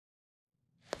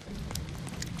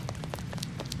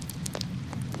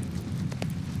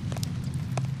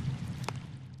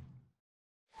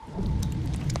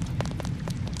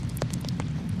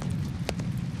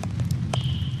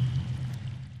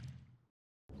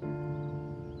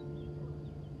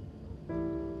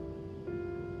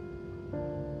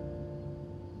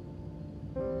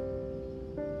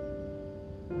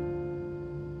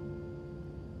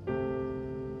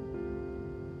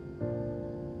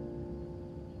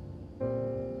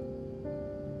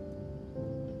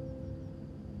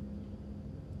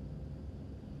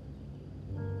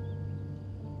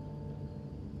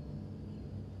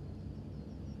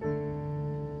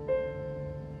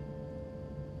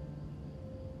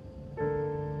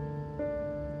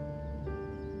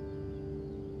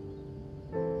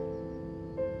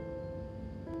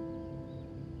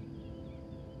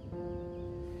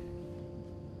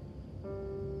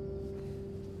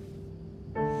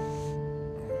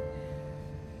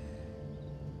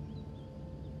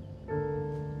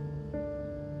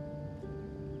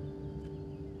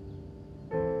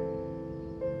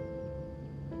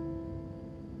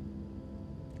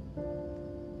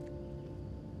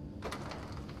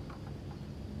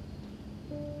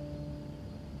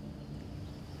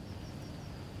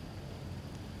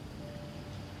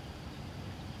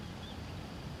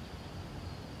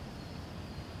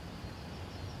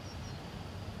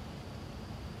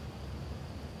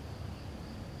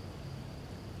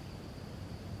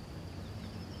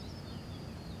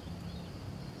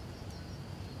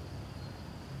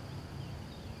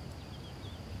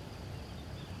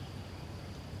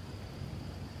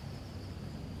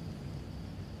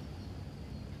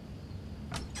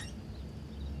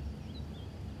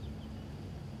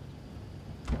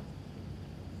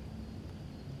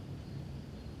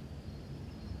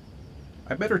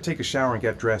I better take a shower and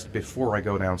get dressed before I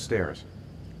go downstairs.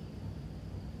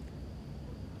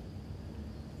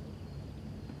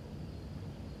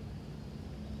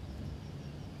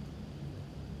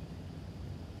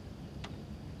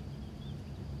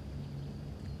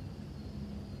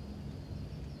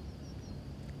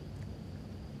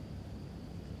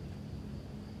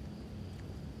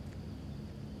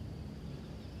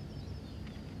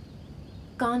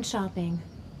 Gone shopping.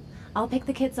 I'll pick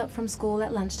the kids up from school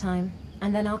at lunchtime,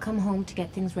 and then I'll come home to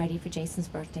get things ready for Jason's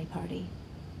birthday party.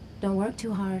 Don't work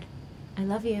too hard. I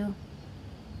love you.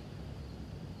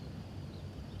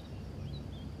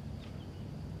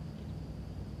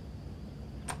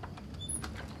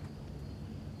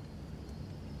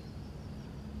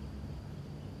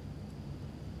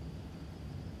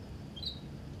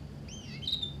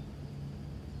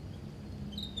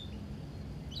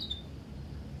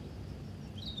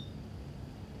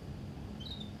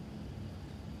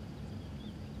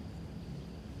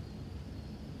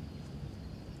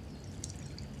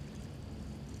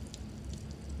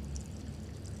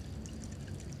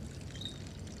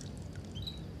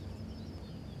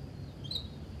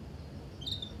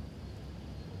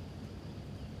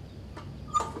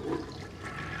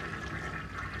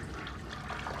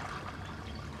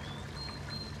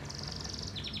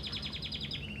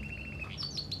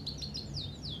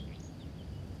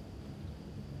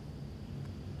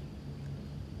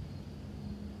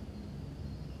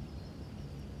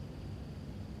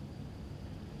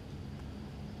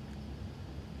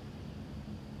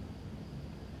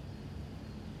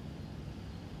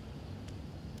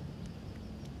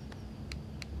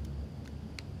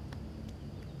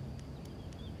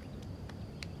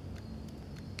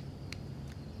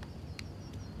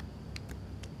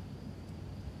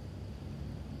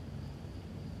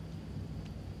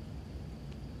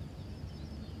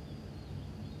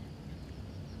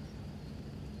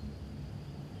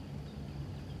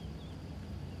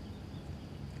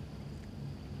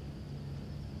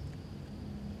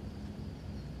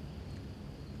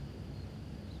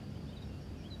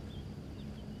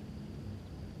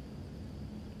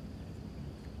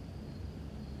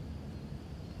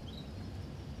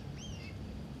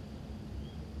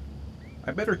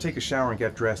 I better take a shower and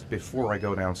get dressed before I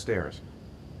go downstairs.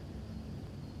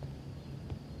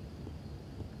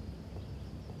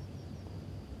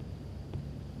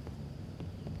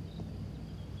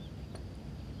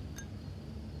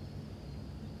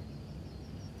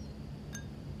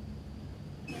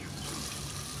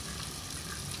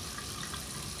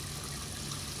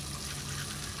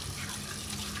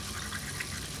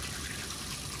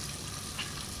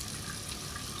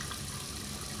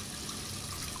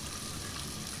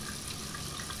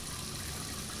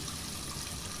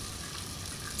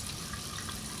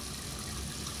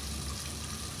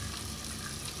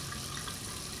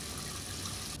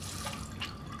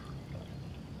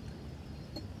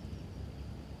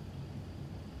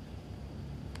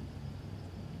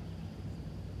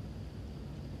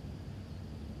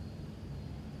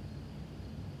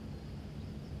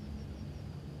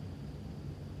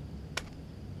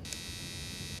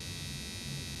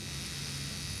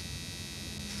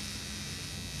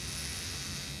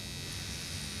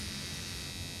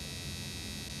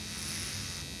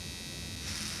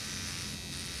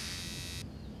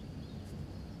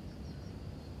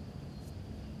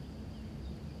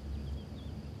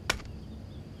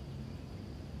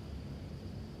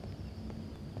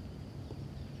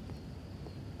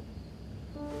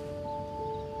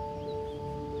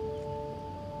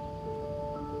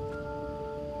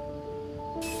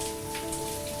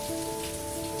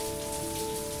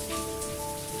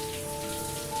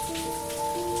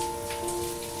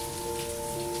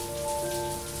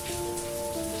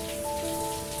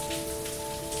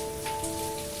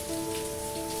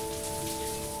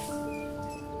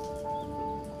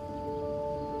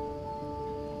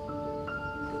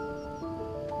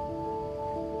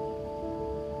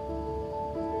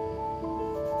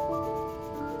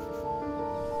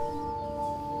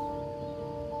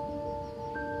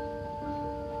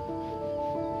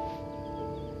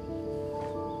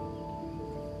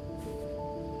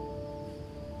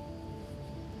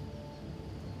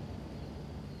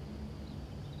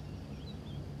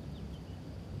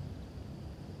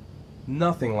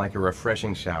 Nothing like a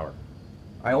refreshing shower.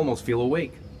 I almost feel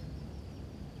awake.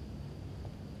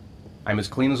 I'm as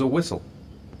clean as a whistle.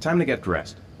 Time to get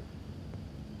dressed.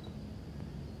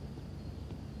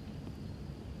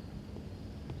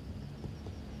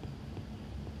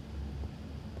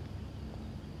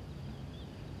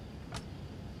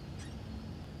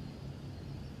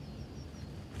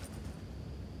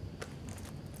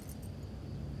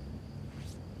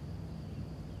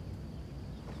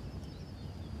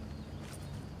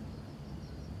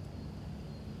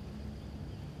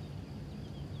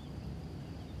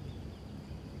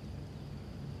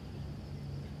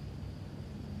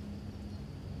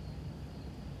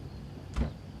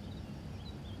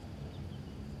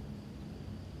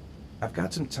 I've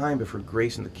got some time before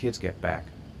Grace and the kids get back.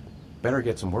 Better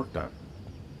get some work done.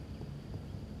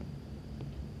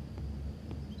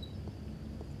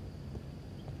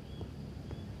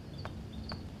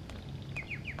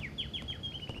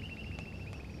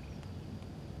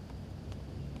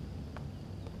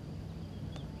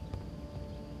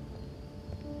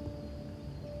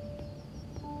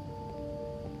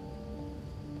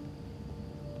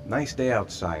 Nice day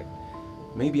outside.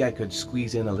 Maybe I could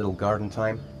squeeze in a little garden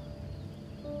time.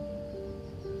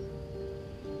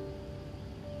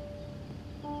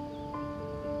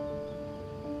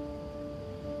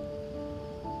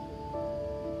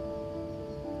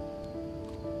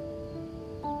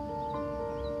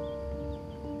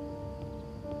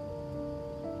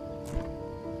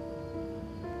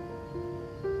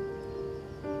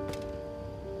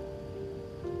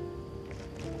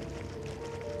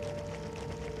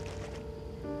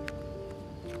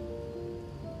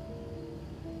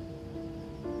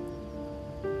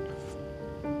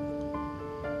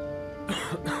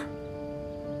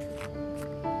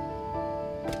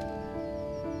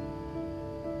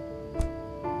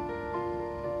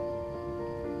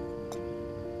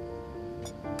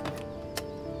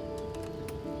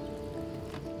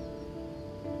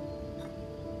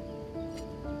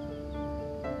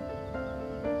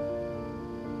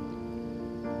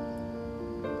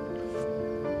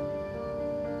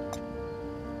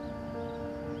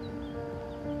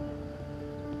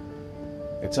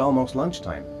 It's almost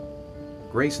lunchtime.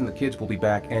 Grace and the kids will be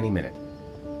back any minute.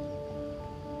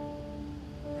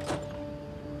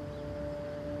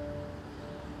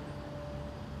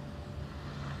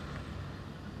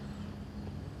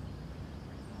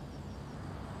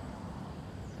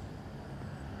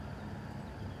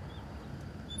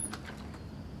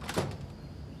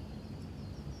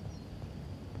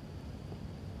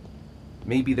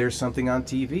 Maybe there's something on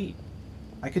TV.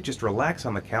 I could just relax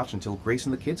on the couch until Grace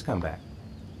and the kids come back.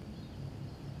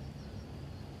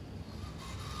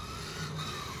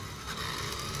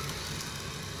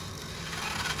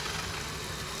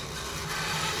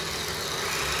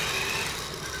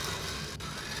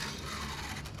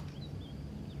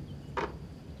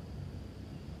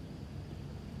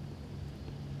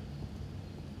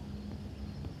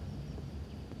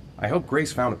 I hope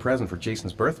Grace found a present for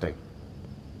Jason's birthday.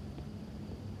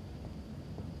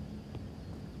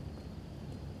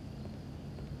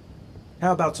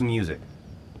 How about some music?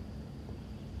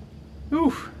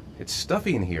 Oof, it's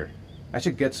stuffy in here. I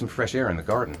should get some fresh air in the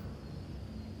garden.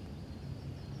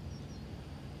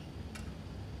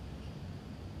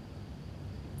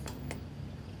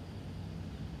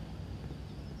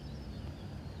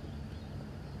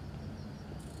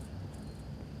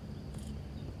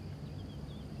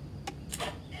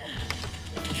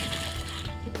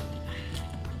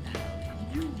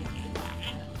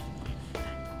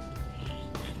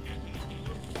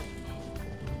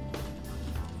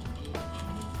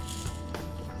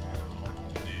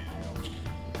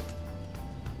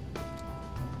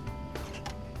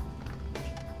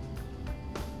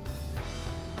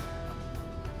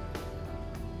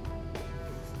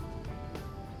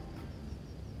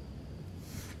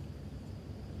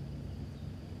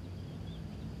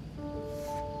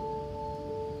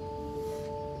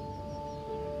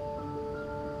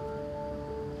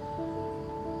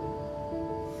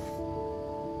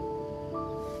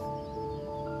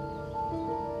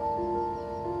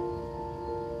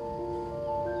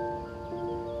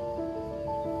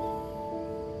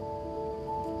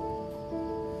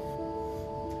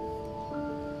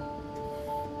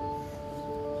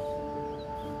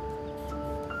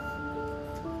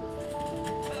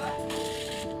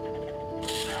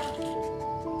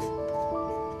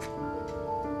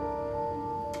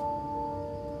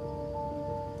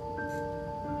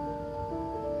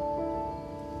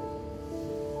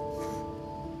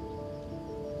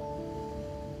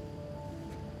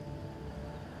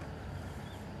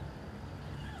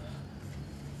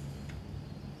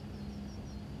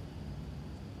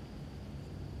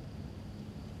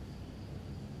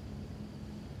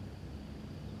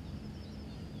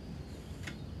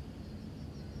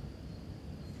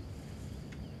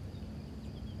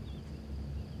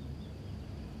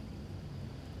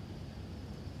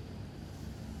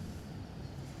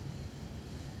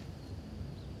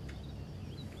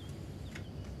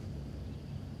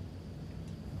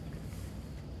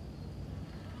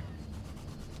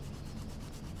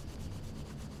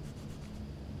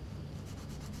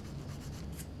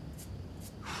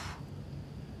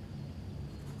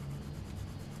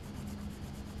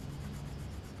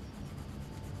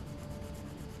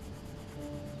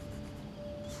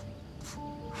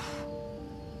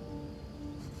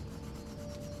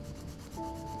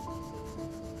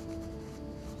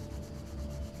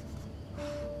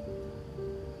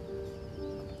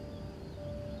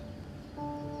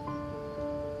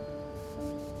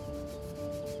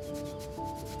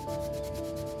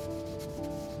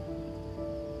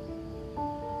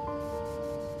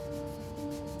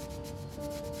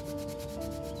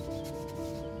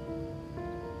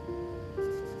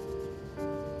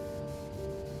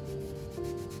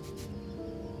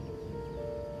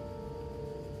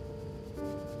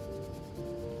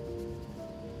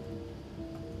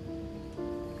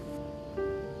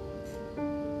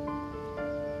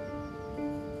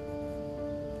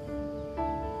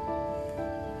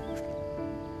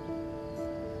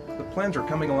 Plans are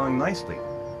coming along nicely.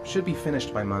 Should be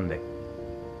finished by Monday.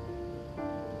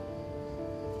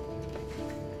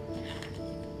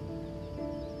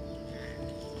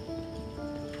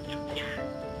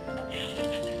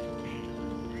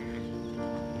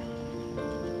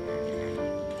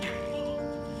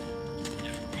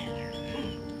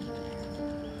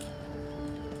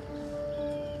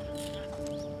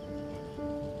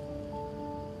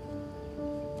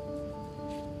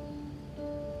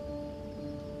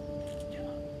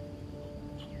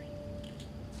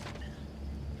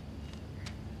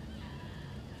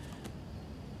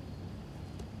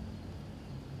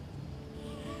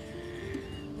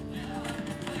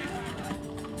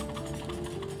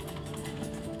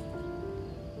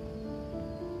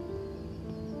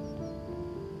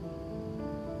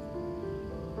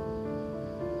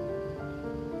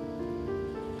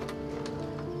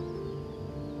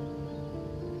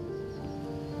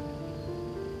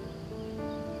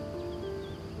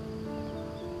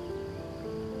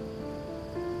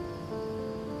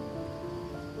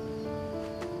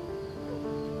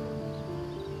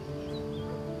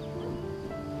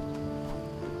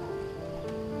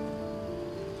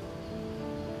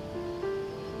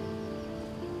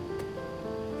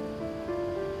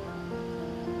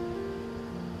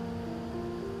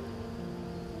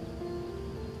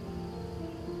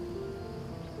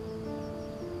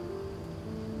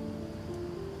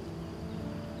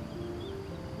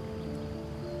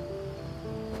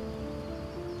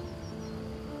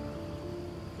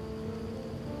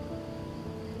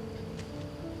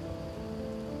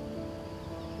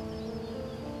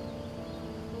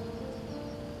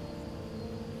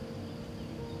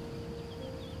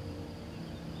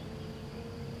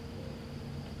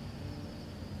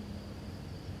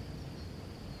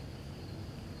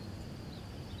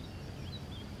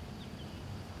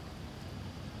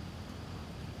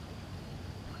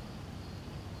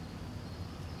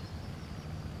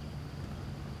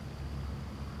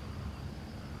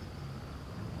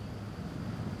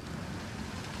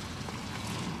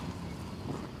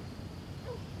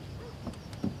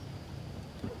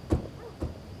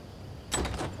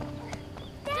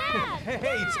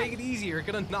 Hey, take it easy. You're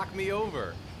gonna knock me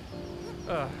over.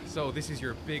 So this is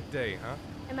your big day, huh?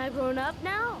 Am I grown up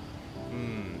now?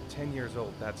 10 years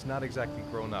old. That's not exactly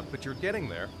grown up, but you're getting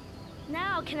there.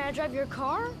 Now, can I drive your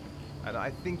car? And I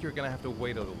think you're gonna have to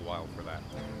wait a little while for that.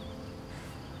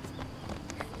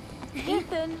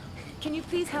 Ethan, can you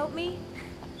please help me?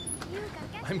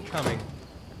 I'm coming.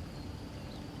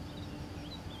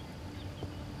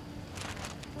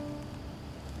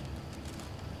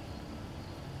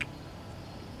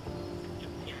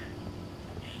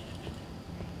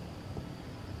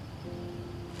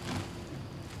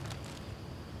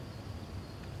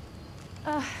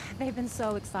 They've been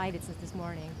so excited since this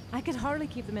morning. I could hardly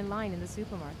keep them in line in the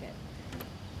supermarket.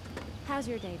 How's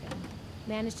your day been?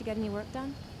 Managed to get any work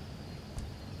done?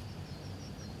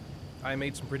 I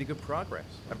made some pretty good progress.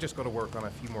 I've just got to work on a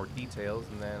few more details,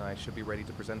 and then I should be ready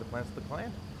to present the plans to the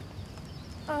client.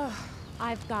 Ugh,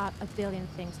 I've got a billion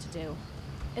things to do.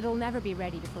 It'll never be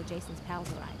ready before Jason's pals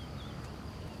arrive.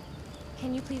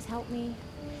 Can you please help me?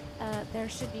 There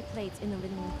should be plates in the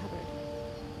living room cupboard.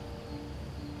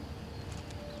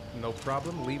 No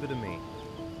problem. Leave it to me.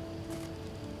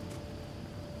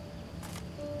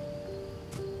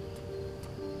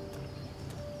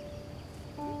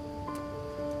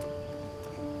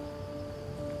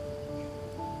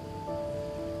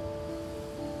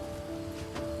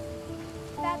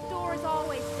 That door is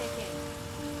always sticking.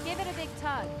 Give it a big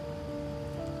tug.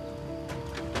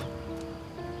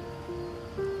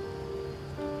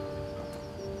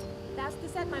 That's the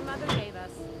set my mother gave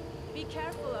us. Be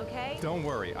careful, okay? Don't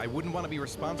worry. I wouldn't want to be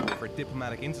responsible for a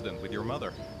diplomatic incident with your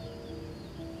mother.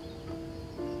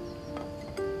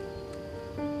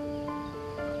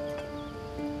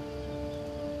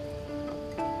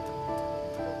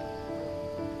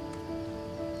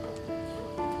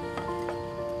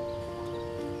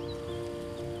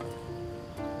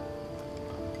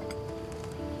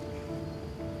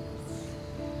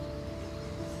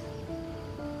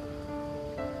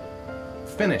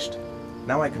 Finished.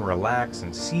 Now I can relax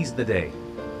and seize the day.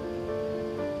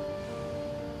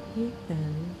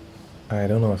 Ethan. I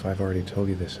don't know if I've already told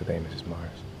you this today, Mrs. Mars,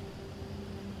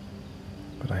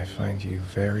 but I find you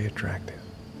very attractive.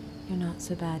 You're not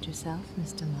so bad yourself,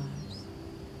 Mr. Mars.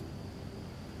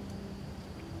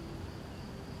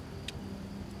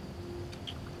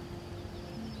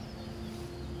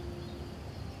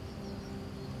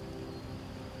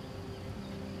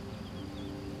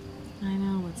 I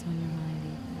know what's on your mind,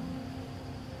 Ethan.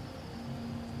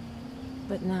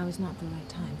 But now is not the right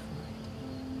time for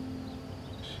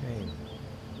it. Shame.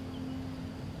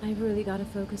 I've really got to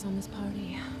focus on this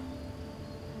party.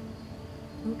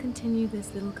 We'll continue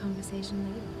this little conversation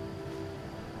later.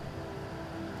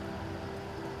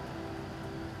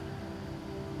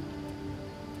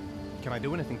 Can I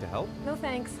do anything to help? No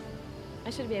thanks.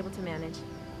 I should be able to manage.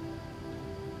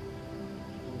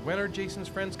 When are Jason's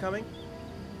friends coming?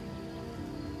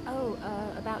 Oh,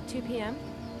 about 2 p.m.?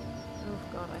 Oh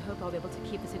god, I hope I'll be able to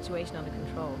keep the situation under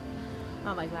control.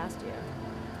 Not like last year.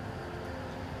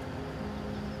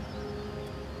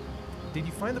 Did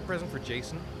you find the present for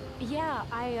Jason? Yeah,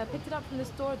 I picked it up from the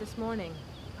store this morning.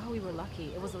 Oh, we were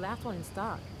lucky. It was the last one in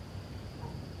stock.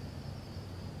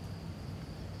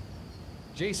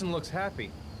 Jason looks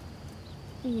happy.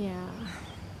 Yeah.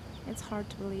 It's hard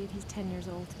to believe he's 10 years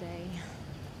old today.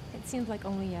 It seems like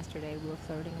only yesterday we were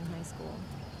flirting in high school.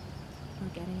 We're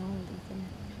getting old, Ethan.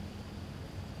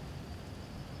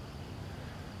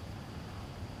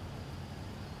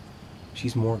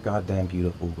 She's more goddamn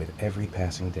beautiful with every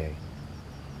passing day.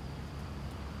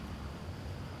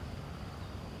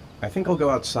 I think I'll go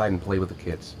outside and play with the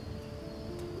kids.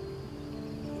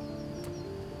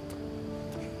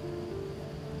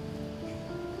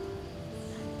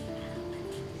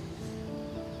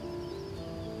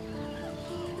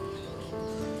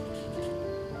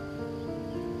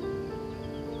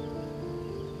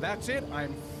 That's it.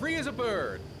 I'm free as a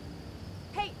bird.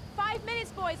 Hey, 5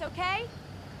 minutes, boys, okay?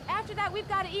 After that, we've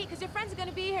got to eat, because your friends are going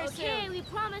to be here soon. Okay, we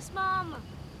promise, Mom.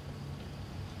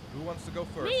 Who wants to go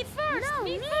first? Me first! No,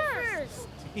 me me first!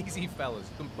 Easy, fellas.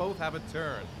 You can both have a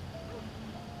turn.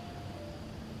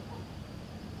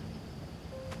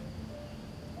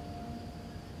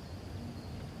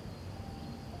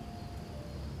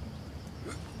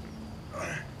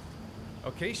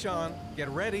 Okay, Sean, get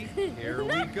ready. Here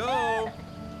we go.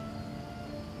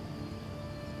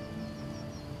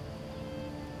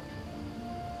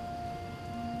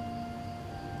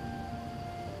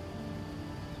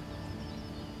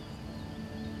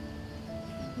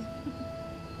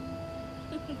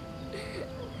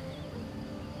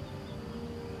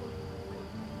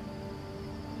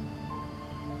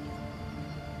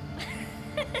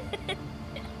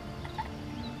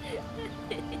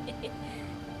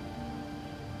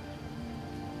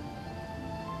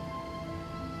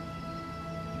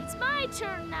 It's my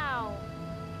turn now.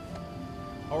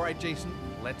 All right, Jason,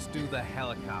 let's do the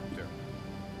helicopter.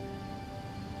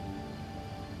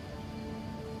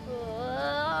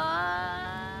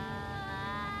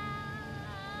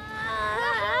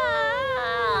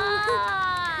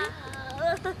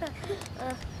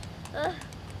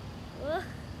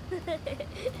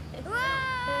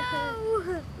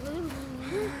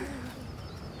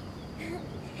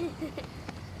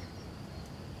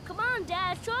 Come on,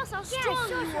 Dad, show us how strong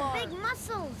you are. Big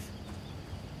muscles.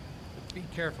 Be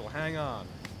careful, hang on.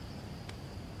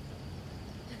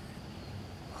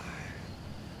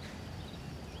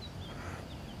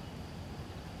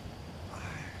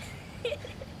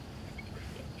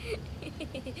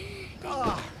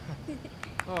 Ah.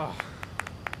 Oh.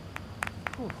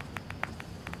 Whew.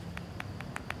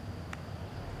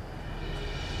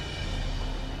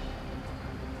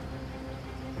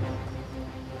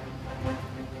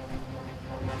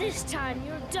 This time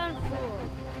you're done for.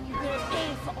 You're gonna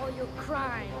pay for all your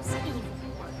crimes, evil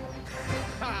one.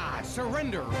 Ha!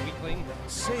 Surrender, weakling.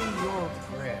 Say your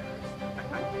prayers.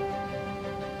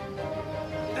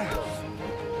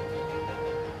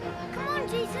 Come on,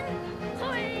 Jason.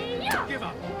 Hi-ya! Give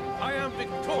up. I am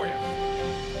victorious.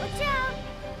 Watch out.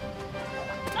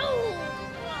 Oh!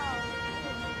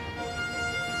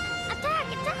 Attack,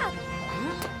 attack.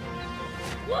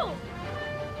 Whoa!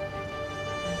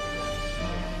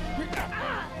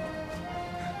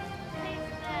 Pay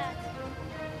for that.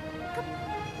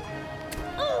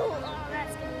 Oh,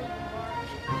 that's gonna make me bark.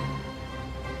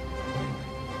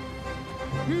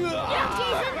 Yeah,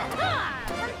 Jason!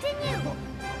 Continue.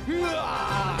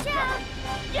 Yeah!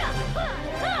 Yeah!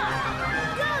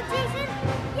 Go, Jason.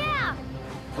 Yeah.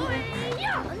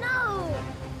 Yeah! Oh, no.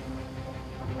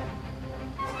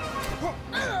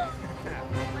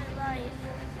 My life.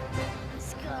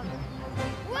 Scum.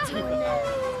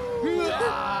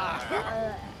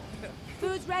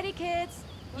 Food's ready, kids.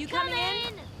 You coming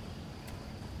in?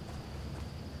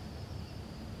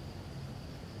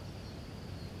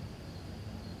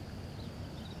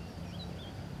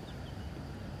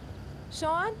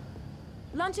 Sean?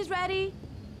 Lunch is ready.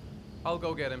 I'll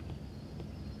go get him.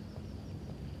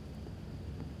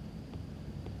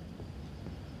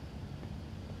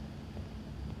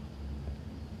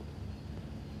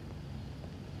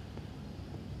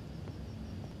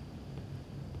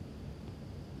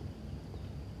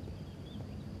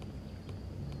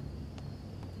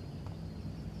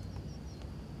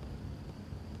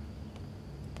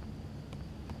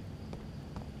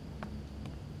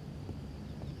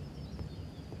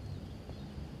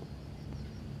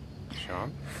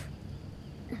 Sean?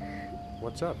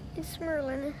 What's up? It's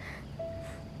Merlin.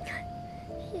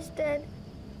 He's dead.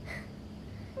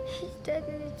 He's dead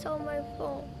and it's all my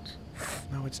fault.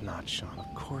 No, it's not, Sean.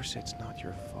 Of course it's not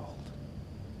your fault.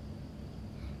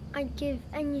 I'd give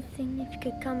anything if you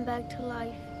could come back to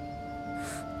life.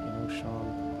 You know,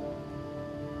 Sean,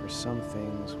 there's some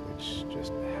things which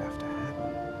just have to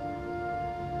happen.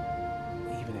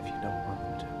 Even if you don't want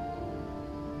them to.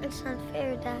 It's not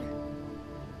fair, Dad.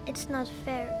 It's not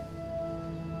fair.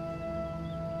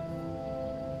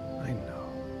 I know.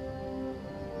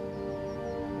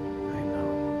 I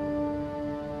know.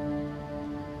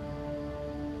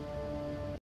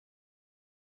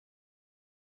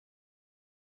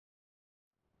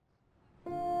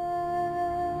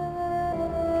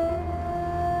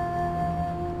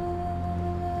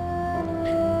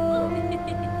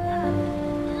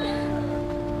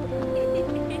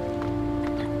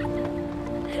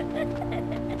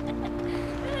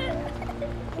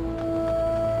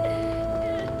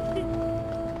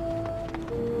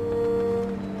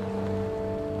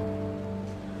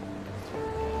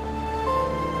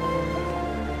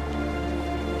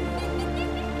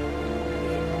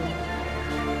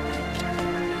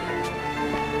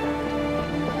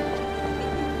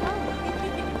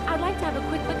 I'd like to have a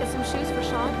quick look at some shoes for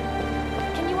Sean.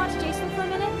 Can you watch Jason for a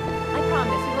minute? I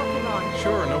promise, it won't be long.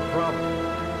 Sure, no problem.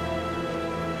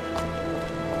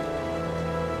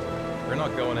 We're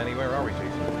not going anywhere, are we,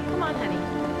 Jason? Come on, honey.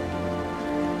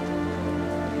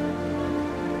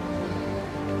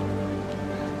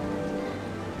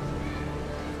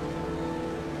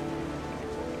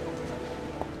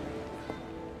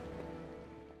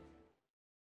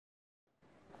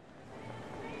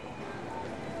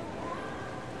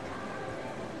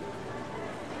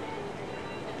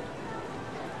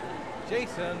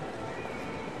 Jason!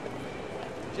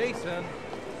 Jason!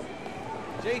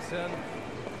 Jason!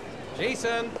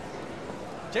 Jason!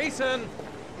 Jason!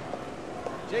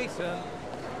 Jason!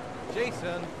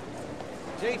 Jason!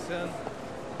 Jason!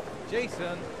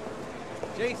 Jason!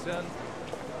 Jason!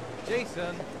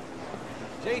 Jason!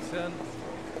 Jason!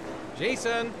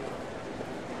 Jason!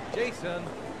 Jason!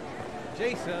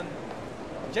 Jason!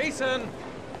 Jason!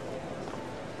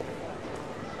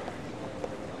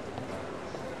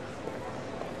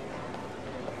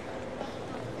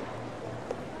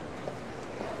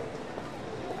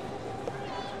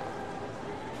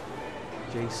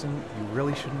 Jason, you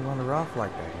really shouldn't wander off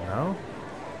like that, you know?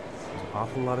 There's an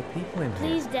awful lot of people in here.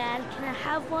 Please, Dad, can I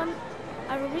have one?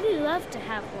 I would really love to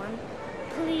have one.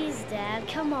 Please, Dad,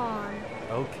 come on.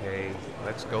 Okay,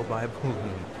 let's go buy a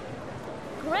balloon.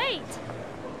 Great!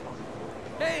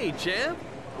 Hey, champ!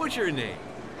 What's your name?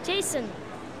 Jason,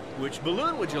 Which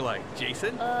balloon would you like,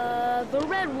 Jason? the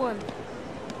red one.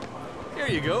 Here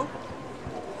you go.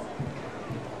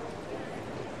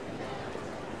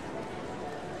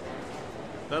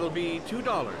 That'll be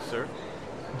 $2, sir.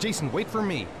 Jason, wait for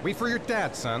me. Wait for your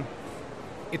dad, son.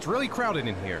 It's really crowded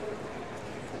in here.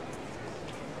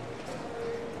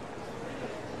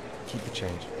 Keep the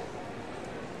change.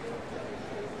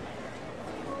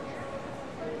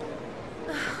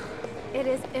 It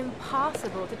is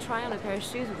impossible to try on a pair of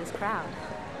shoes with this crowd.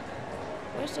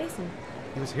 Where's Jason?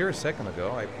 He was here a second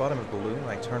ago. I bought him a balloon,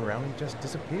 I turned around and he just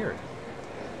disappeared.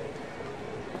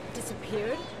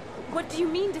 Disappeared? What do you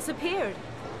mean disappeared?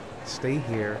 Stay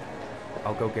here.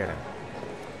 I'll go get him.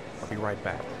 I'll be right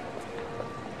back.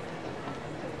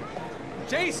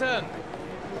 Jason!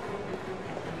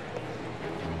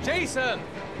 Jason!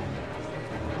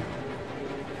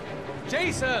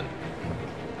 Jason!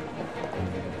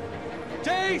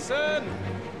 Jason!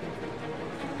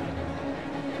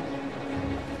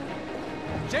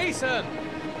 Jason!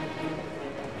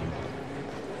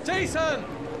 Jason!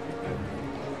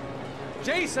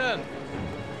 Jason!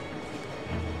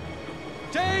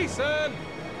 Jason!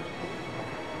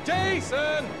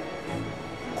 Jason!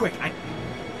 Quick,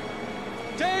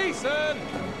 Jason!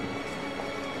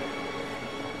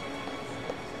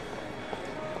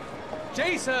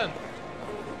 Jason!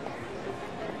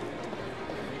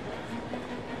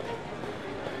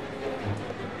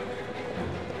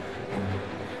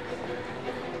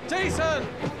 Jason!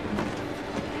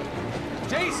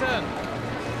 Jason!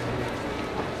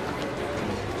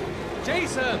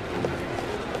 Jason!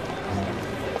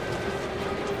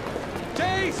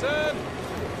 Jason!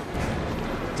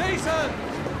 Jason!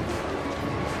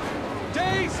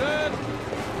 Jason!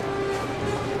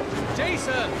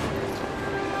 Jason!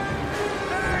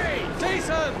 Hey!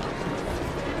 Jason!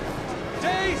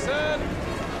 Jason!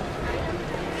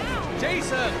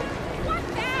 Jason! What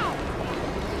now?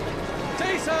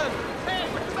 Jason! Hey,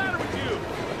 what's the matter with you?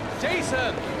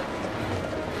 Jason!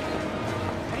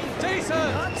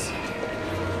 Jason!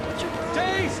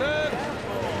 Jason!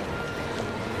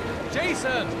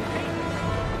 Jason!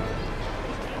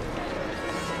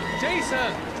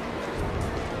 Jason!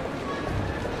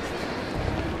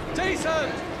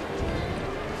 Jason!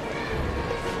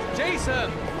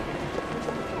 Jason!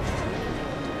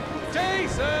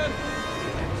 Jason!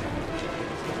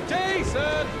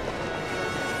 Jason!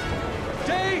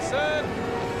 Jason!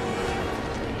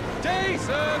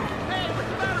 Jason! Hey, what's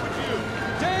the matter with you?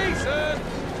 Jason!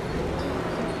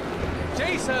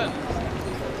 Jason!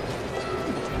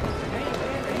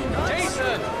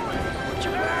 Jason!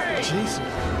 Jason.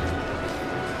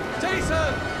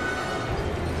 Jason!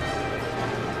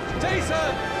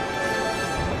 Jason!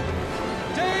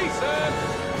 Jason!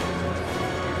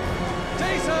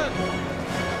 Jason!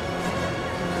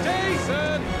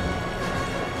 Jason!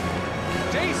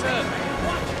 Jason!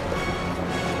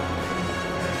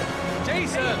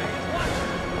 Jason!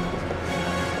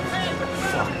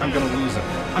 Fuck, I'm gonna lose him.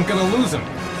 I'm gonna lose him!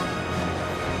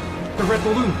 The red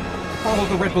balloon! Follow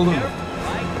the red balloon!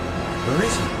 Where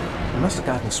is he? He must have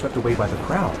gotten swept away by the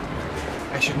crowd.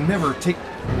 I should never take...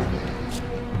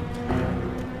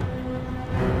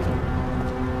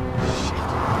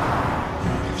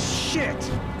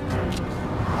 Shit!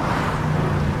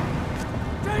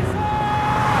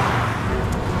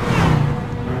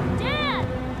 Dad!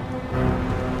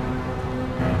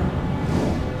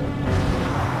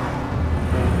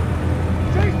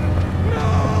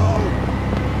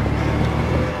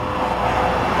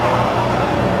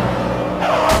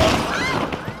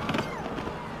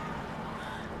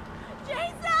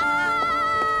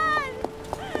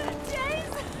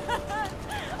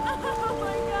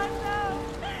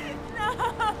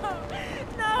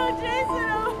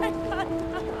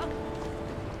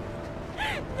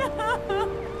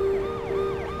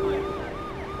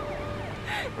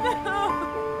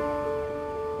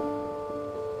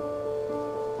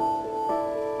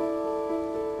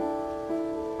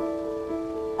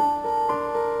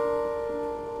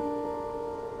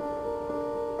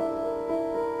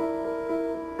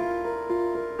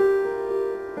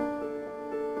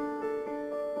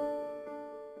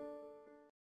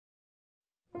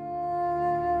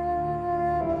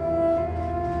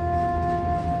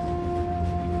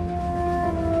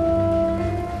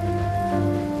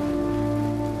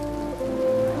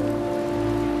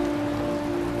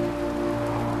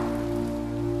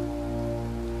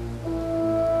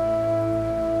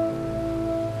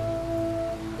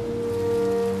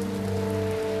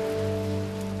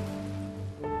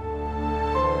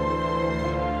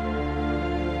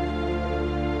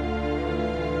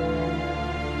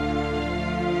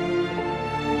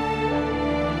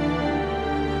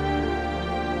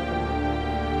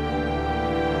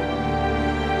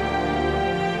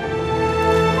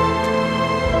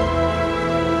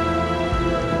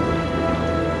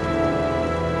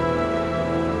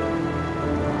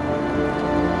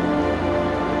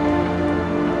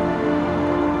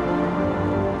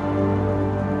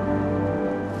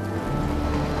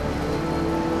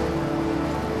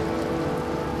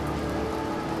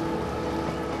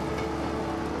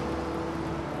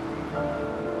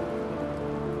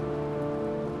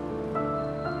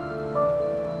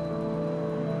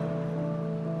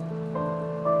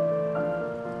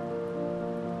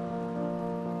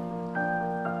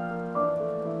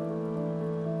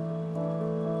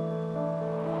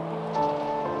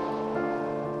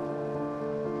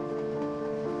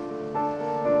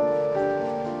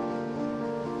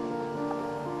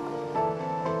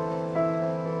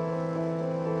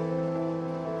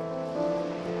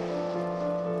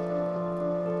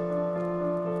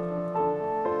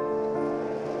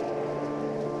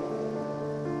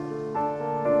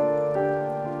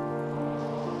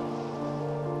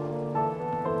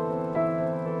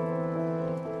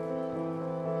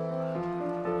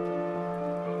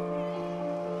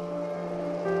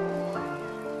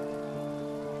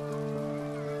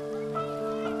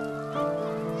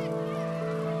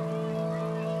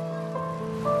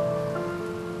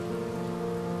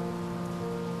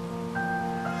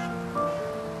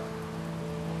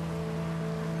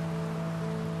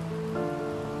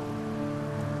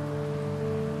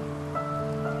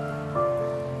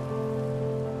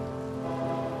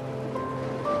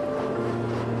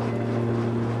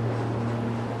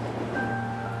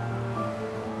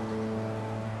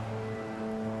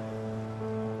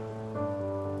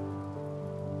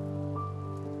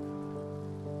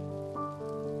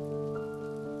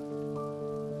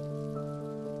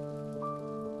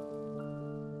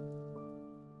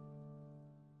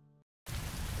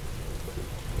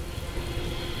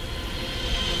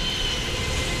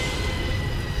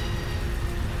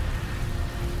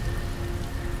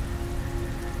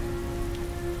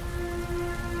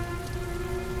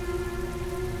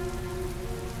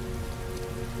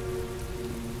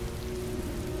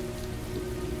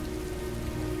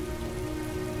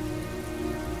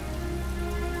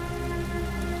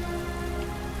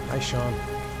 Sean.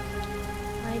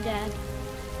 My dad.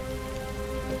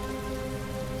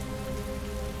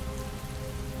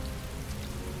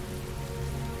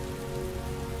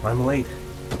 I'm late.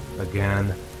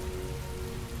 Again.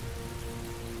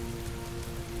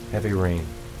 Heavy rain.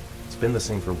 It's been the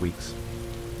same for weeks.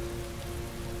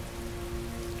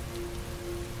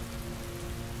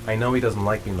 I know he doesn't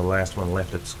like being the last one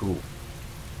left at school.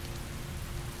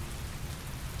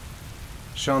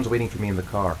 Sean's waiting for me in the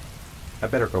car. I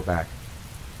better go back.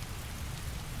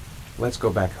 Let's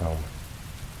go back home.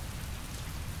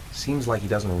 Seems like he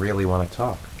doesn't really want to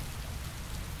talk.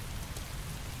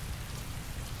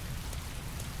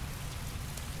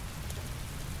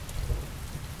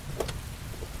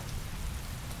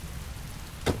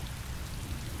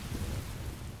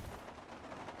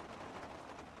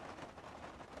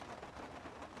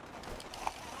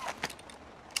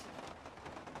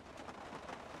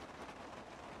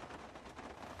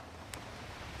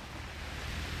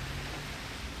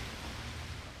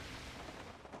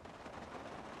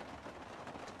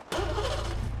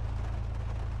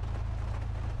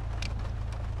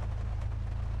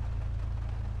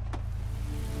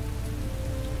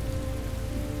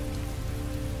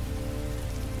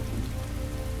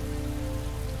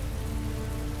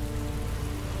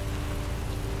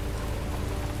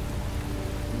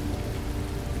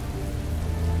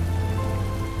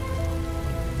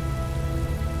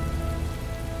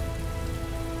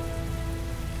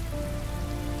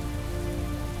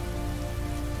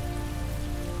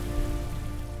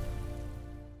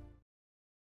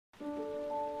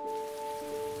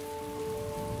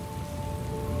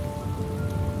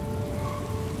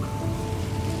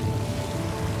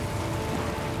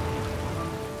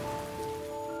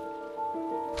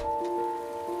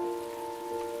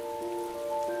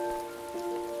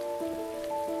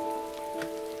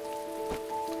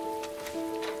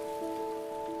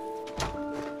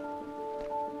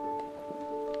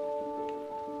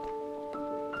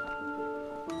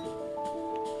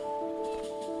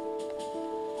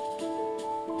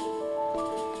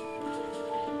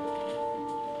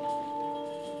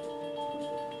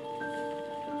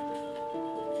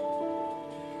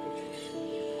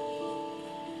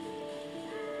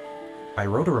 I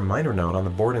wrote a reminder note on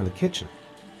the board in the kitchen.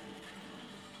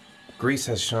 Grease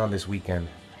has Sean this weekend.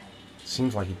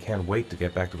 Seems like he can't wait to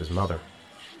get back to his mother.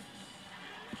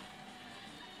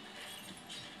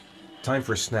 Time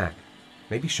for a snack.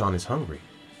 Maybe Sean is hungry.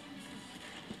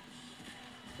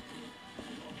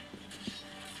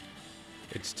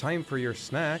 It's time for your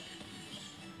snack.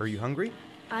 Are you hungry?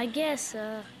 I guess,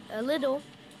 a little.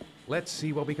 Let's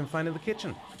see what we can find in the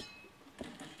kitchen.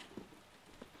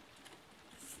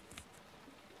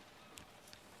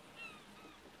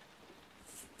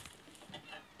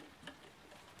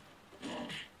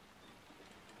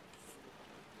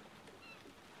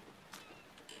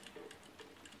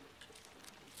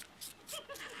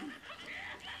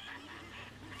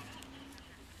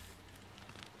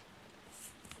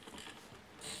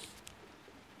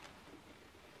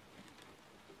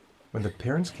 When the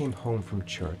parents came home from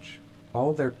church,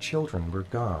 all their children were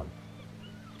gone.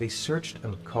 They searched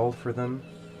and called for them,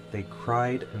 they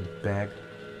cried and begged,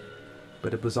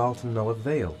 but it was all to no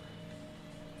avail.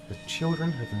 The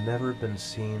children have never been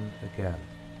seen again.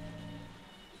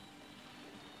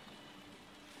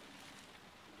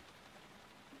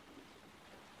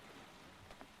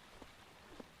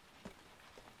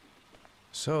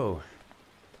 So,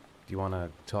 do you want to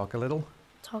talk a little?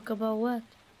 Talk about what?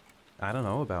 I don't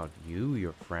know, about you,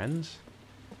 your friends,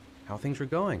 how things are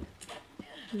going.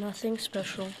 Nothing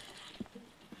special.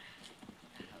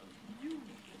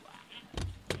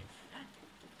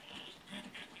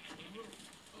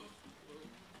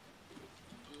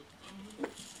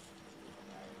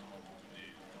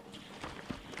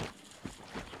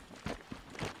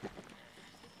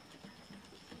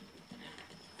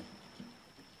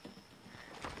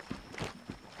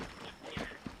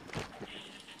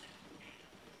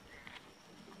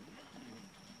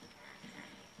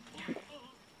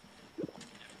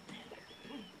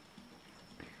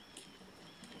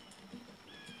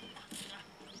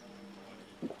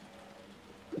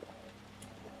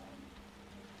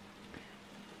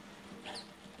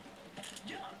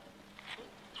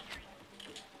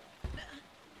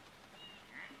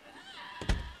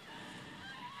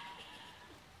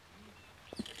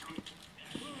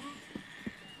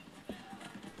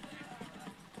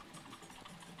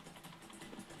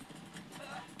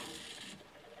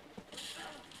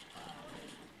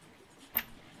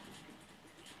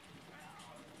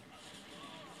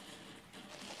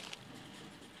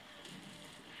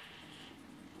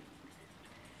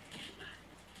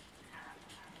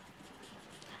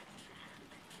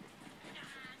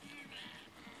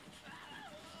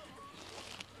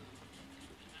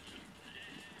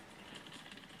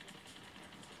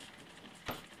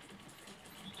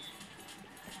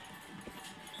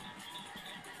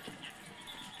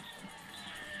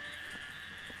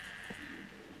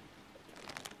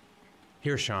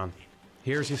 Here, Sean.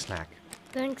 Here's your snack.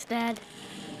 Thanks, Dad.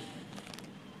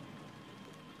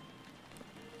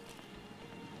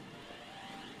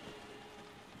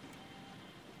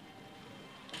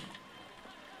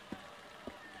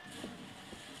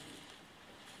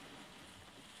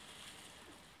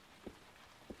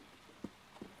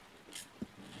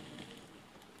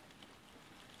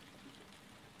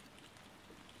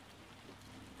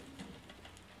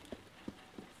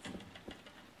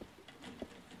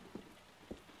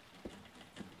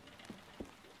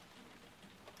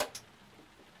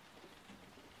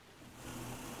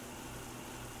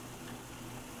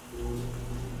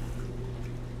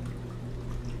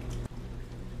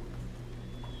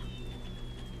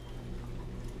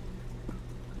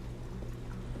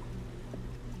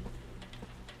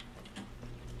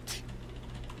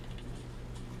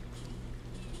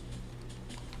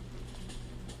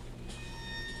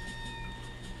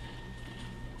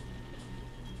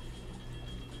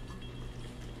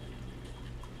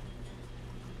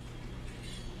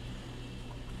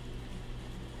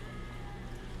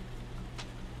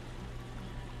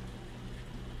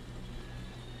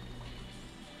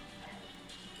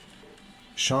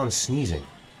 Sean's sneezing.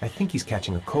 I think he's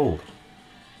catching a cold.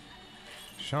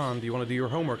 Sean, do you want to do your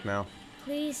homework now?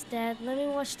 Please, Dad, let me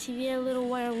watch TV a little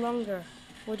while longer.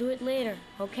 We'll do it later,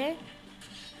 okay?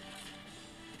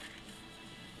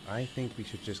 I think we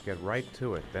should just get right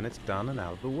to it. Then it's done and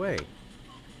out of the way.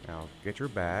 Now, get your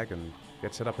bag and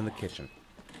get set up in the kitchen.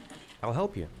 I'll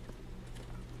help you.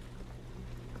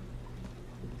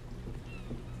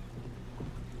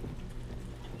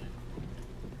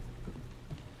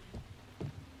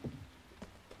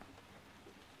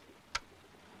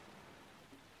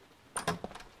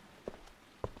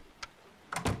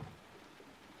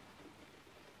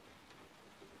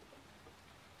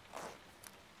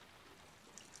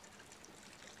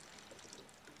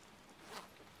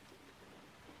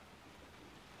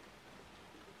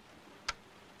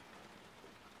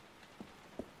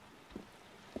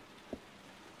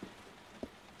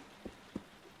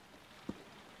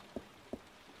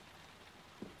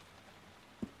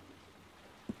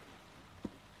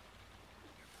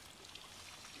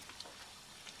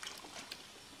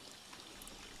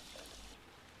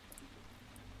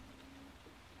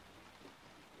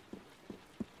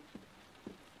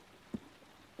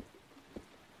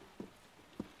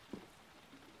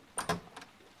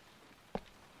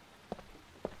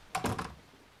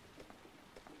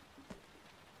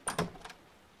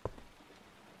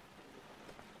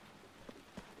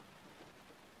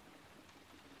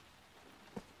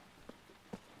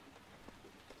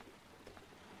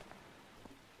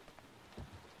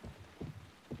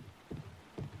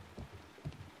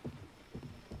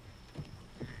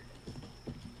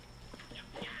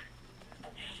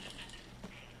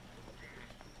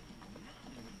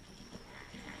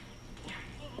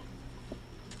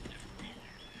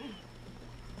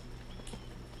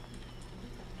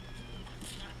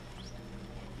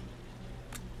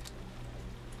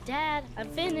 Dad, I'm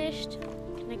finished.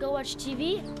 Can I go watch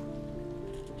TV?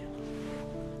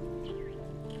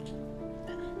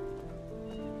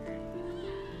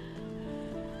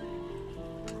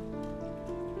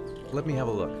 Let me have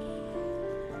a look.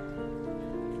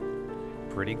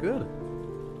 Pretty good.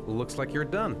 Looks like you're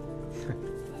done.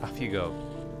 Off you go.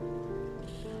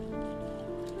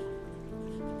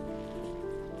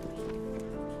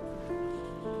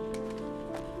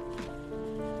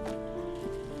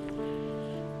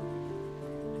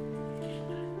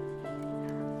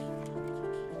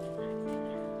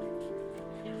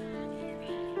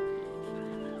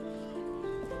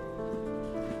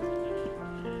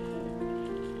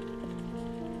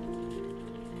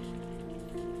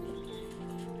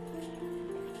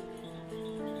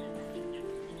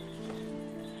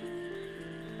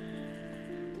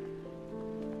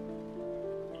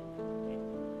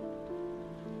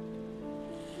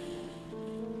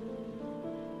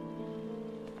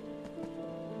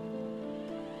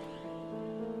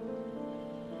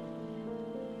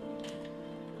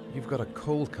 You've got a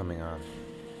cold coming on.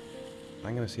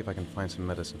 I'm gonna see if I can find some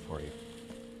medicine for you.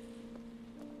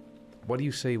 What do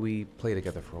you say we play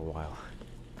together for a while?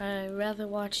 I'd rather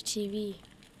watch TV.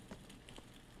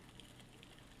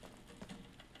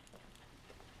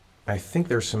 I think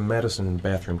there's some medicine in the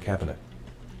bathroom cabinet.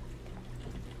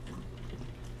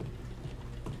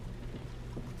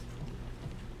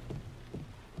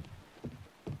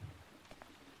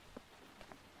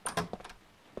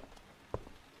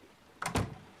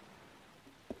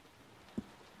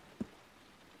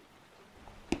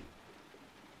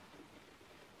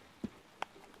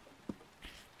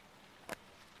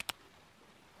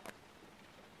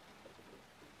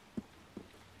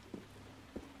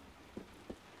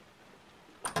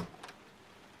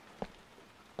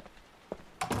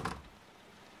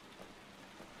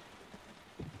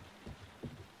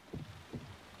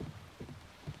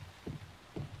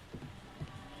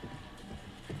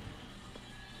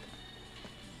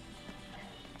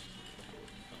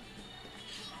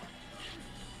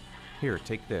 Here,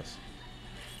 take this.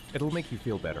 It'll make you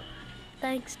feel better.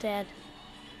 Thanks, Dad.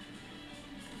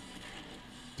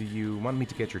 Do you want me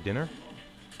to get your dinner?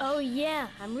 Oh yeah,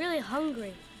 I'm really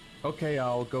hungry. Okay,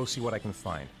 I'll go see what I can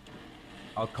find.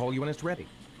 I'll call you when it's ready.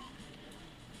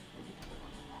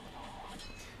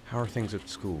 How are things at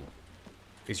school?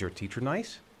 Is your teacher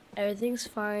nice? Everything's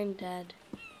fine, Dad.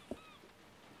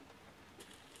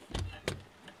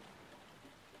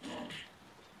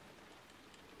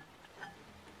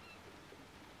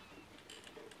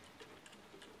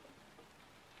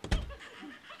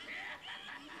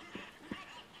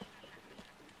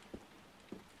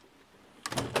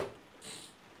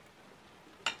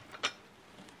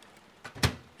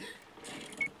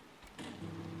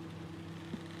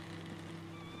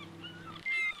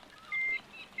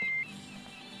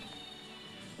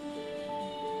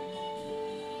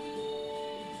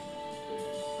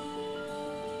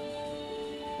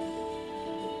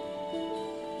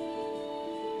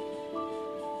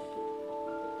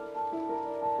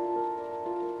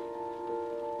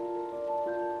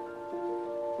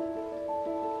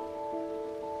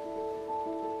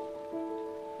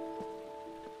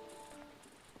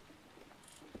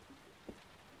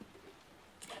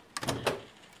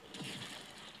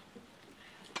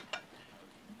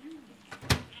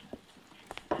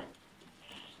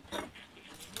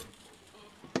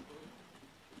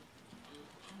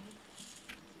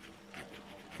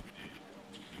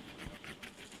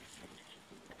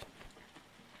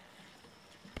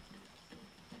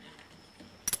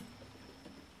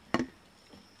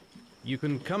 You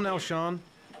can come now, Sean.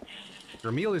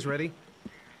 Your meal is ready.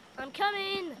 I'm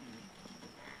coming!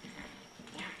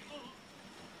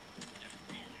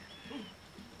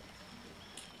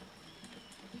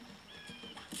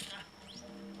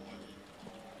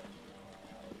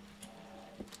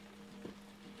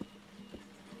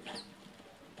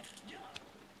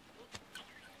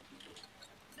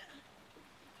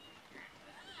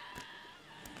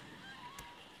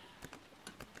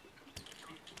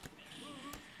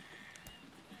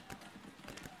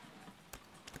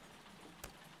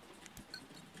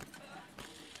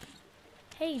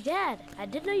 Hey, Dad, I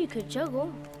didn't know you could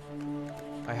juggle.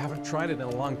 I haven't tried it in a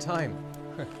long time.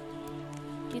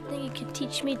 Do you think you could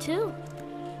teach me too?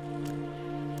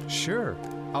 Sure.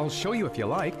 I'll show you if you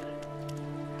like.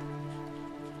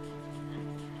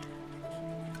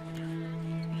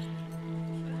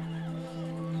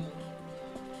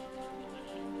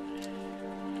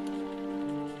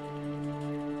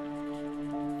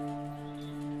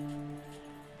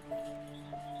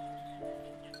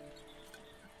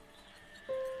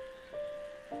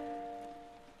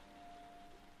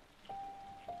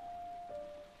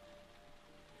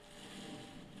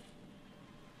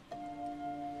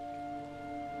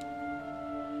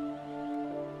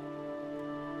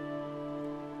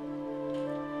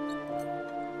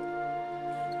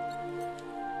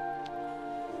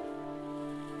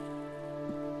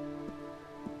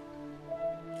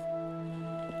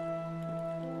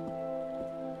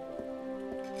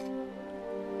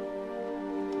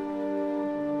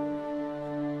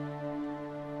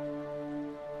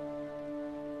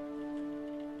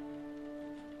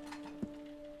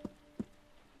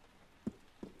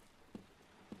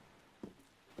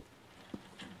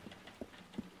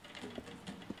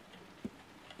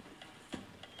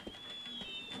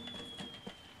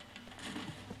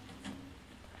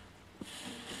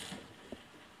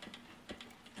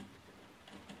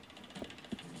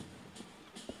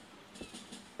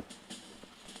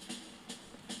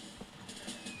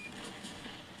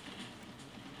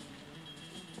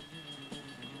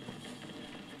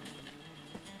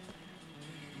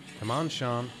 Come on,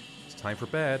 Sean. It's time for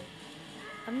bed.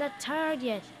 I'm not tired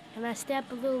yet. Can I stay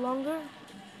up a little longer?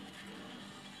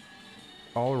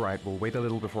 All right, we'll wait a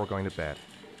little before going to bed.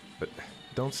 But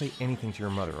don't say anything to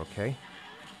your mother, okay?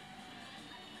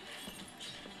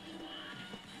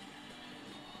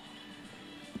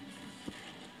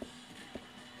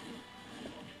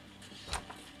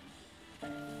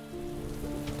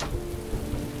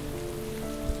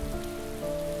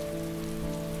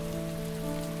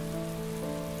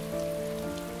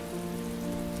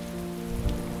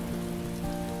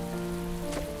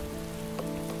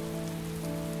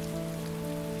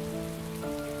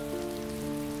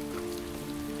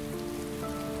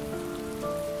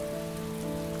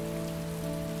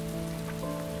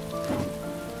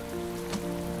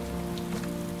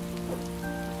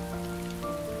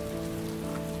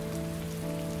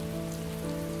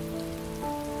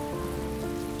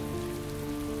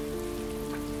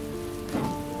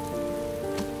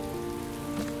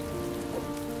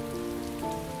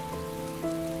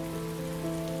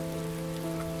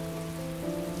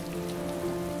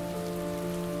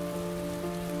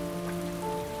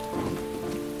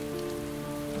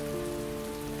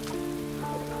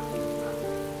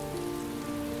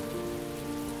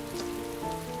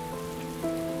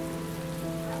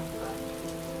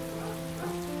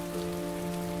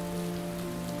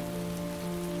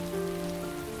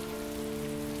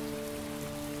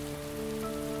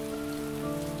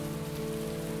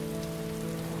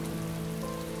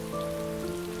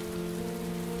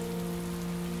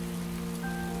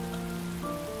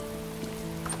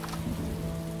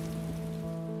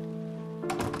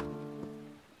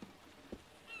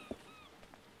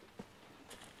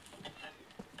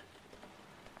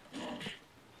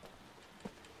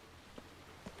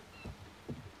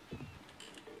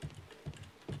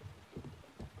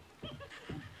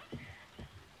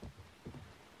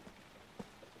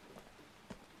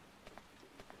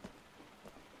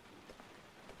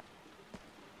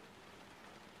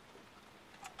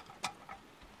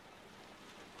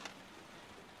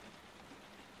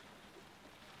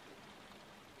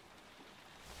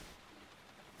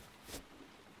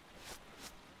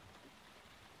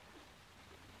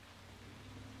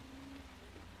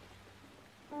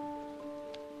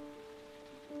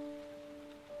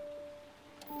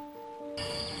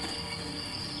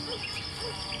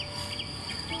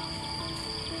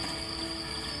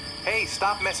 Hey,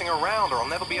 stop messing around or I'll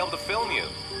never be able to film you.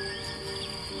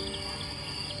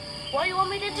 What do you want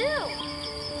me to do?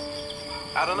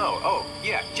 I don't know. Oh,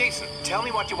 yeah, Jason, tell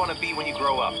me what you want to be when you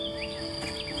grow up.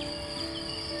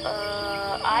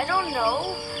 I don't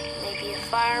know. Maybe a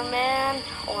fireman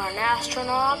or an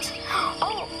astronaut.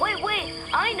 Oh, wait,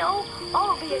 I know.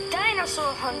 I'll be a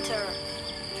dinosaur hunter.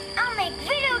 I'll make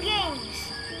video games.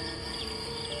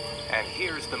 And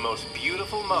here's the most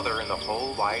beautiful mother in the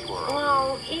whole wide world.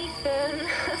 Oh, Ethan,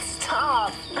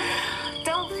 stop.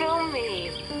 Don't film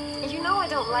me. You know I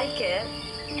don't like it.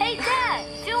 Hey, Dad,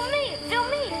 film me.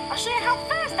 I'll show you how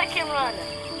fast I can run.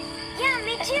 Yeah,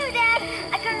 me too, Dad.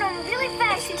 I can run really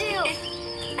fast, too.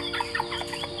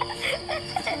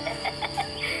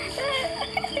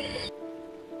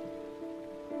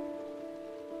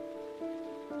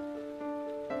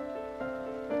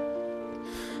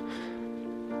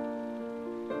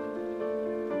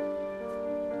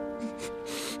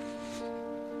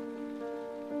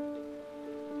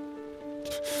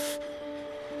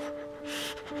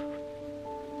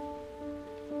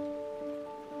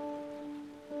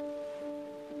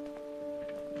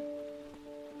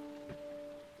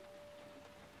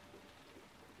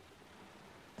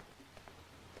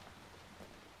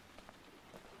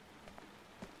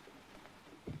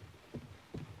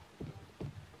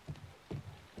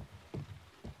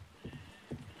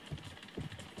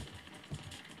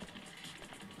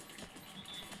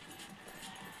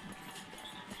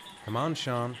 Come on,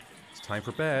 Sean. It's time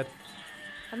for bed.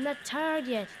 I'm not tired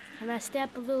yet. Can I stay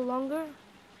up a little longer?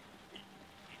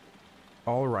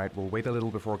 All right, we'll wait a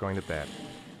little before going to bed.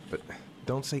 But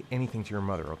don't say anything to your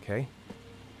mother, okay?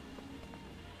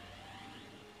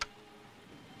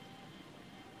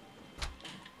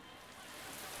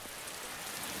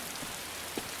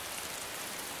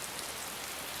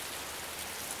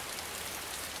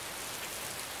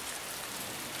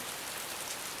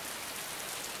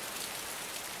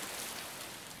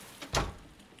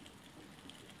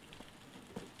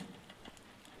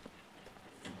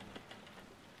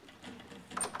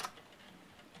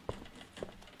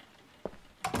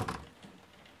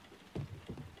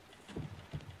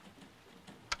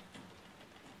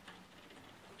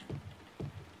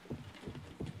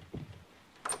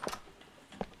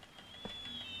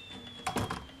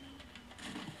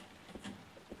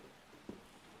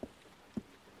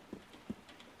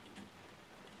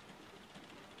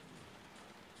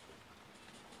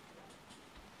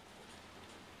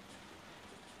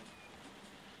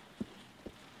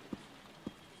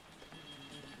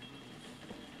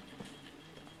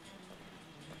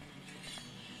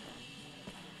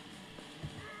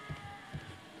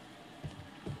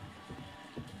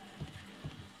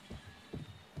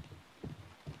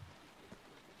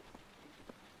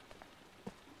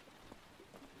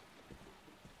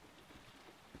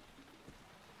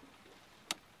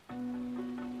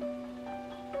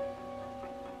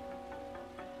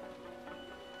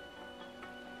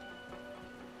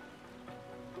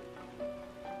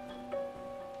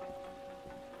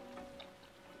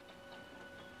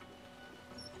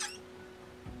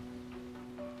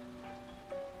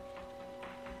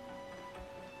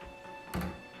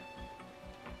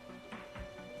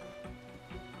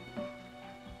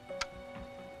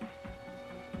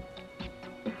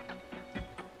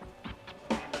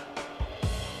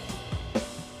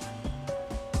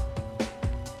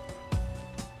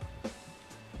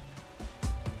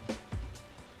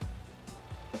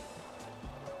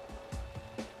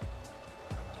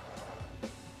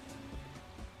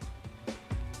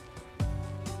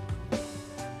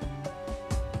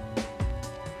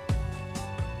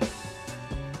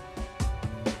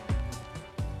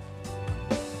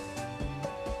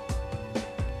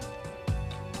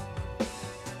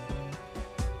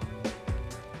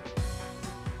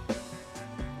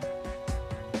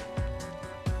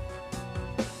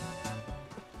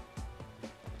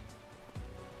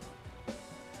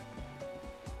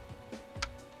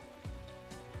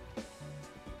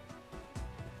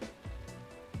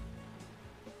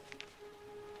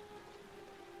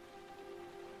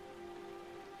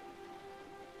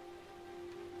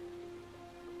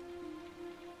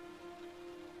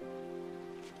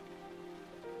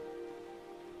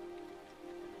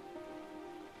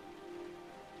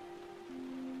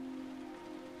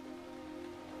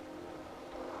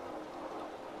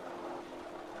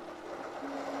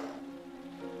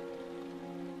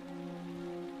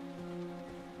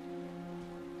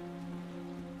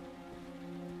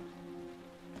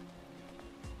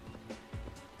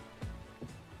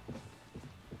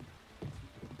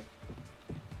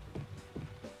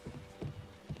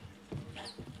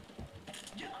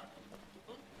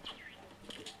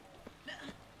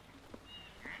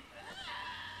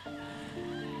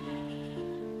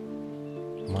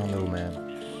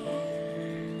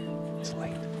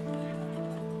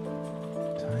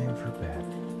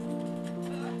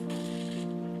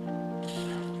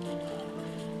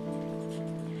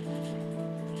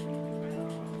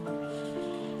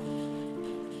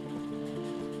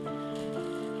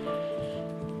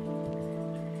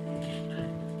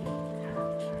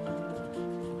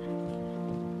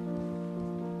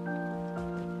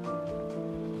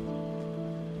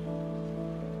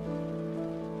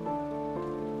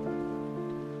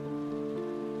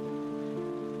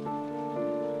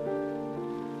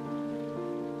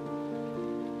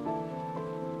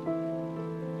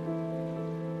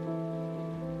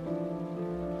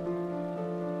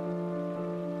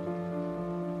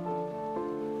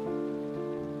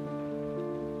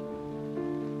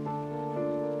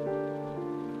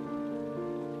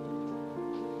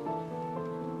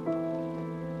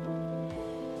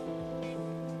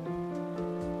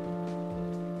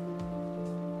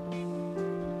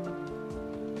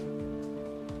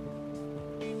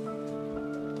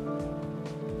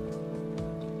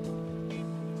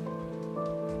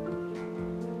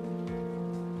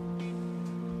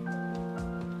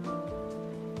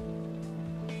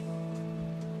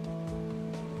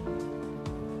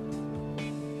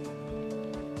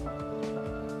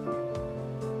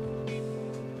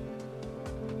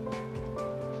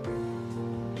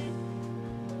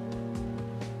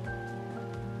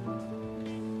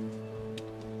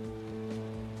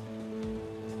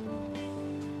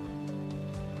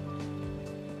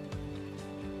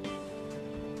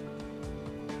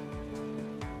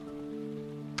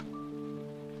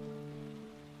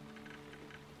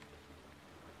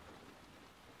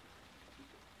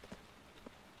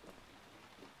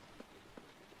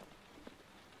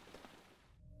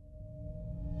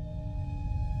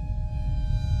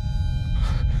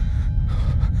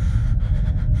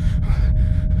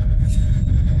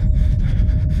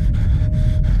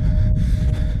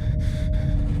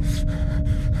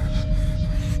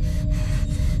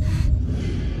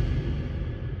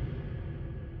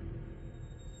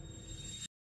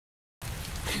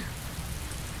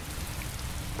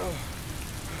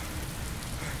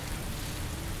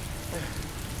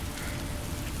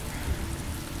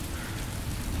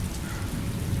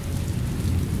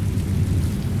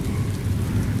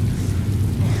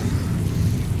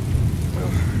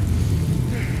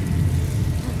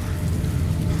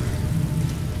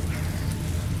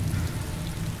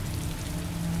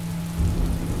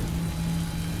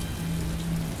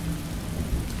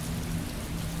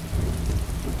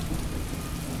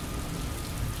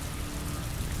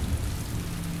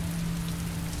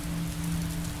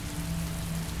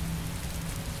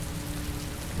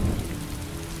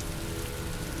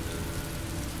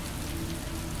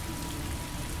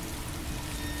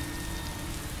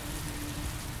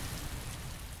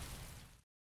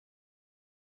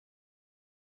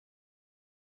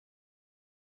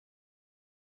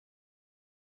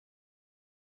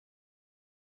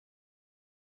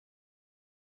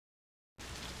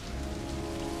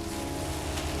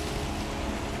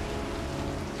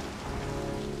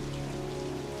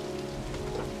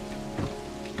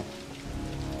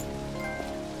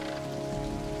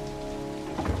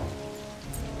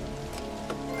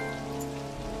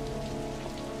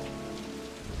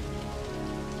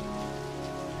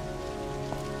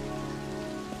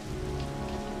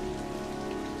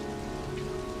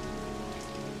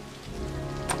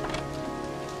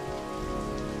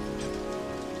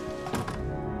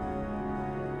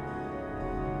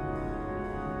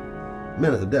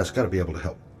 Men at the desk gotta be able to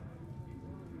help.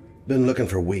 Been looking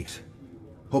for weeks.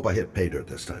 Hope I hit pay dirt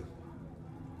this time.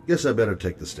 Guess I better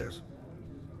take the stairs.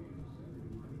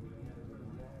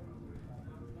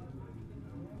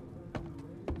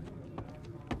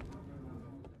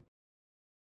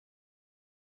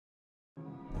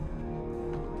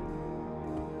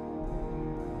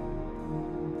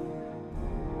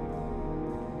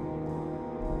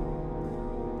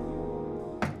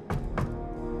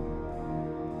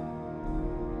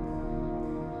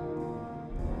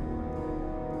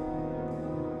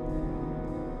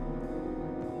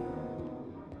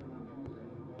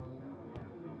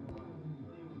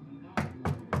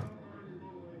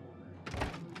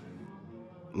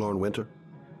 Lauren Winter?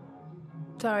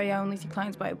 Sorry, I only see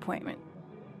clients by appointment.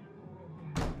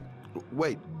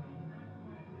 Wait.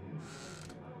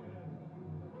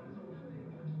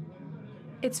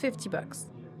 It's $50.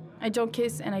 I don't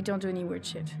kiss and I don't do any weird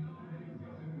shit.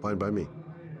 Fine by me.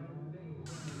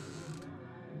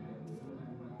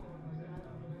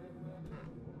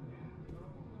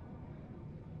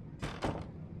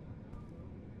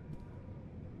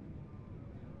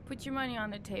 Put your money on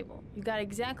the table. You got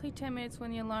exactly 10 minutes. When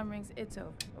the alarm rings, it's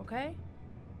over, okay?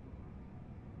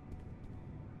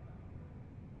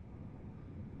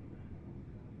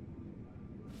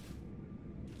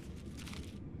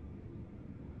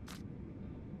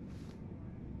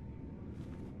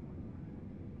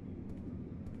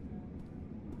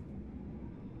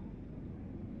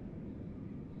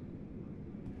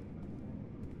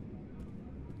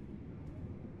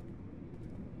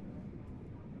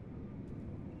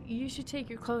 You should take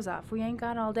your clothes off. We ain't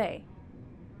got all day.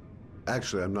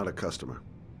 Actually, I'm not a customer.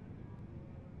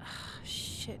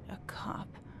 Shit, a cop.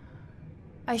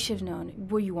 I should've known.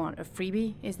 What you want, a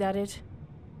freebie? Is that it?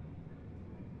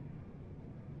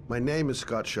 My name is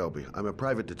Scott Shelby. I'm a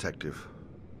private detective.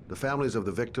 The families of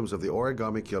the victims of the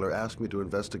Origami Killer asked me to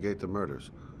investigate the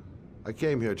murders. I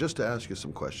came here just to ask you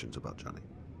some questions about Johnny.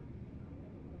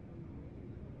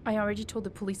 I already told the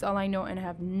police all I know and I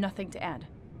have nothing to add.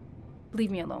 Leave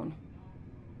me alone.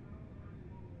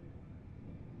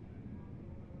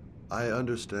 I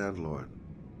understand, Lauren.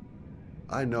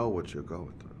 I know what you're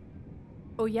going through.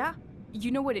 Oh yeah?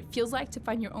 You know what it feels like to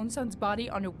find your own son's body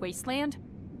on a wasteland?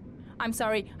 I'm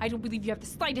sorry, I don't believe you have the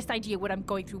slightest idea what I'm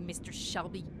going through, Mr.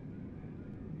 Shelby.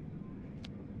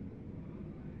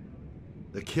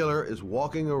 The killer is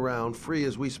walking around free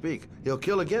as we speak. He'll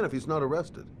kill again if he's not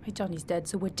arrested. My Johnny's dead,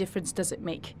 so what difference does it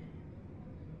make?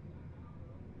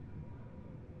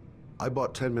 I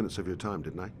bought 10 minutes of your time,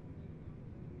 didn't I?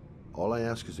 All I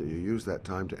ask is that you use that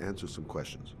time to answer some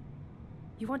questions.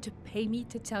 You want to pay me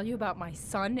to tell you about my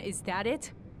son? Is that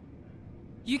it?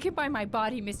 You can buy my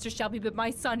body, Mr. Shelby, but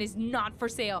my son is not for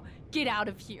sale. Get out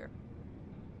of here.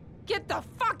 Get the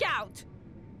fuck out!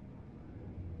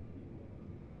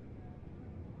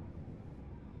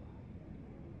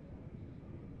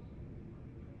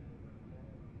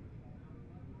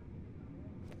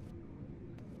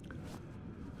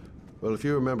 Well, if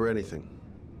you remember anything,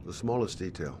 the smallest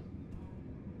detail,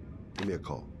 give me a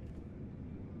call.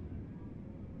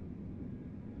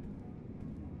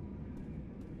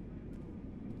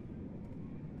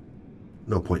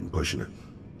 No point in pushing it.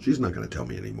 She's not going to tell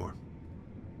me anymore.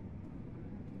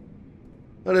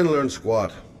 I didn't learn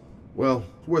squat. Well,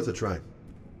 it's worth a try.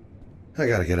 I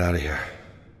gotta get out of here.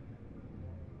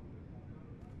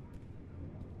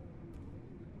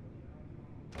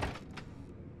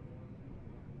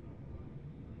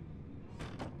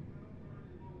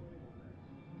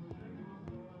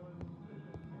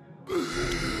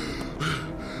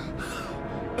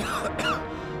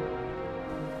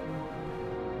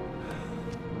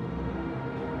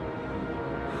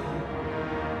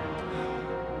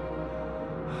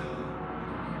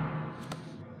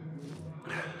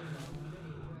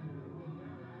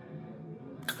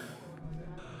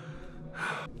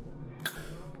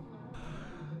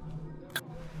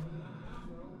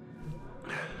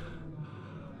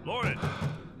 Lauren!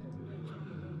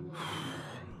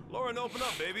 Lauren, open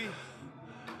up, baby.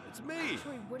 It's me.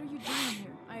 Troy, what are you doing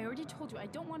here? I already told you, I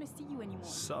don't want to see you anymore.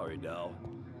 Sorry, Dal,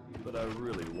 but I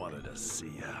really wanted to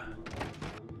see ya.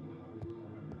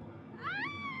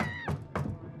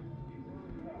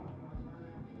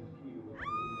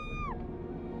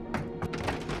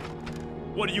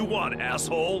 What do you want,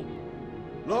 asshole?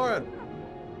 Lauren,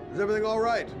 is everything all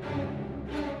right?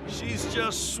 She's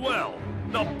just swell.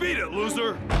 Now beat it,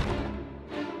 loser!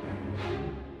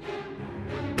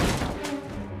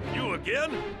 You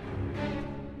again?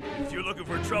 If you're looking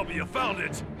for trouble, you found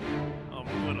it. I'm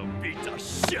gonna beat the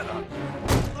shit out of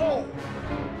you. Oh!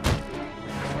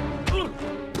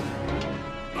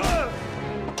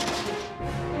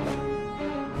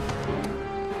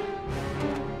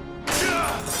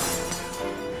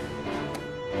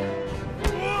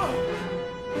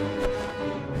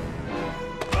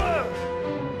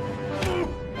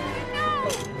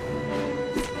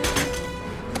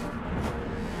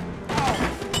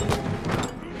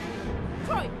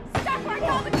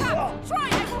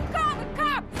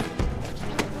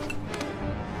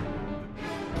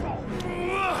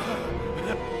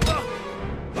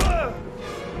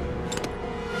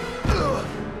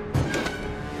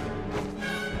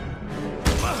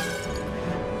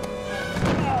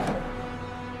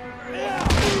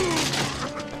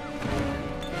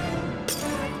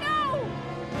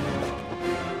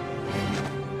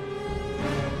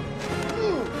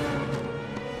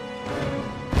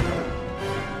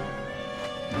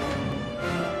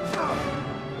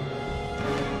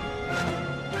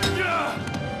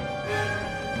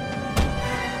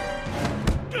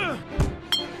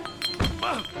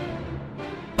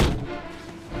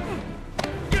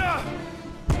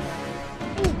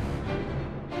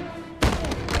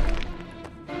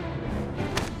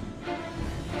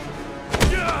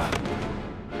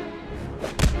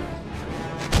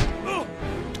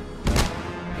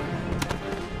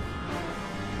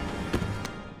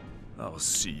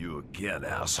 see you again,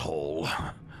 asshole.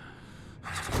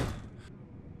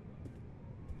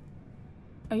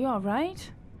 Are you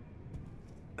alright?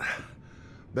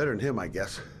 Better than him, I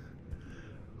guess.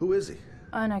 Who is he?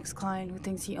 An ex-client who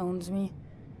thinks he owns me.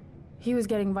 He was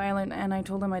getting violent, and I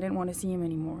told him I didn't want to see him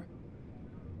anymore.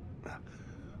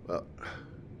 Well,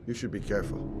 you should be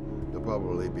careful. He'll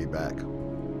probably be back.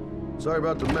 Sorry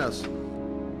about the mess.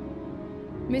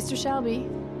 Mr. Shelby?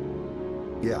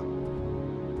 Yeah.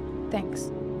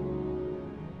 Thanks.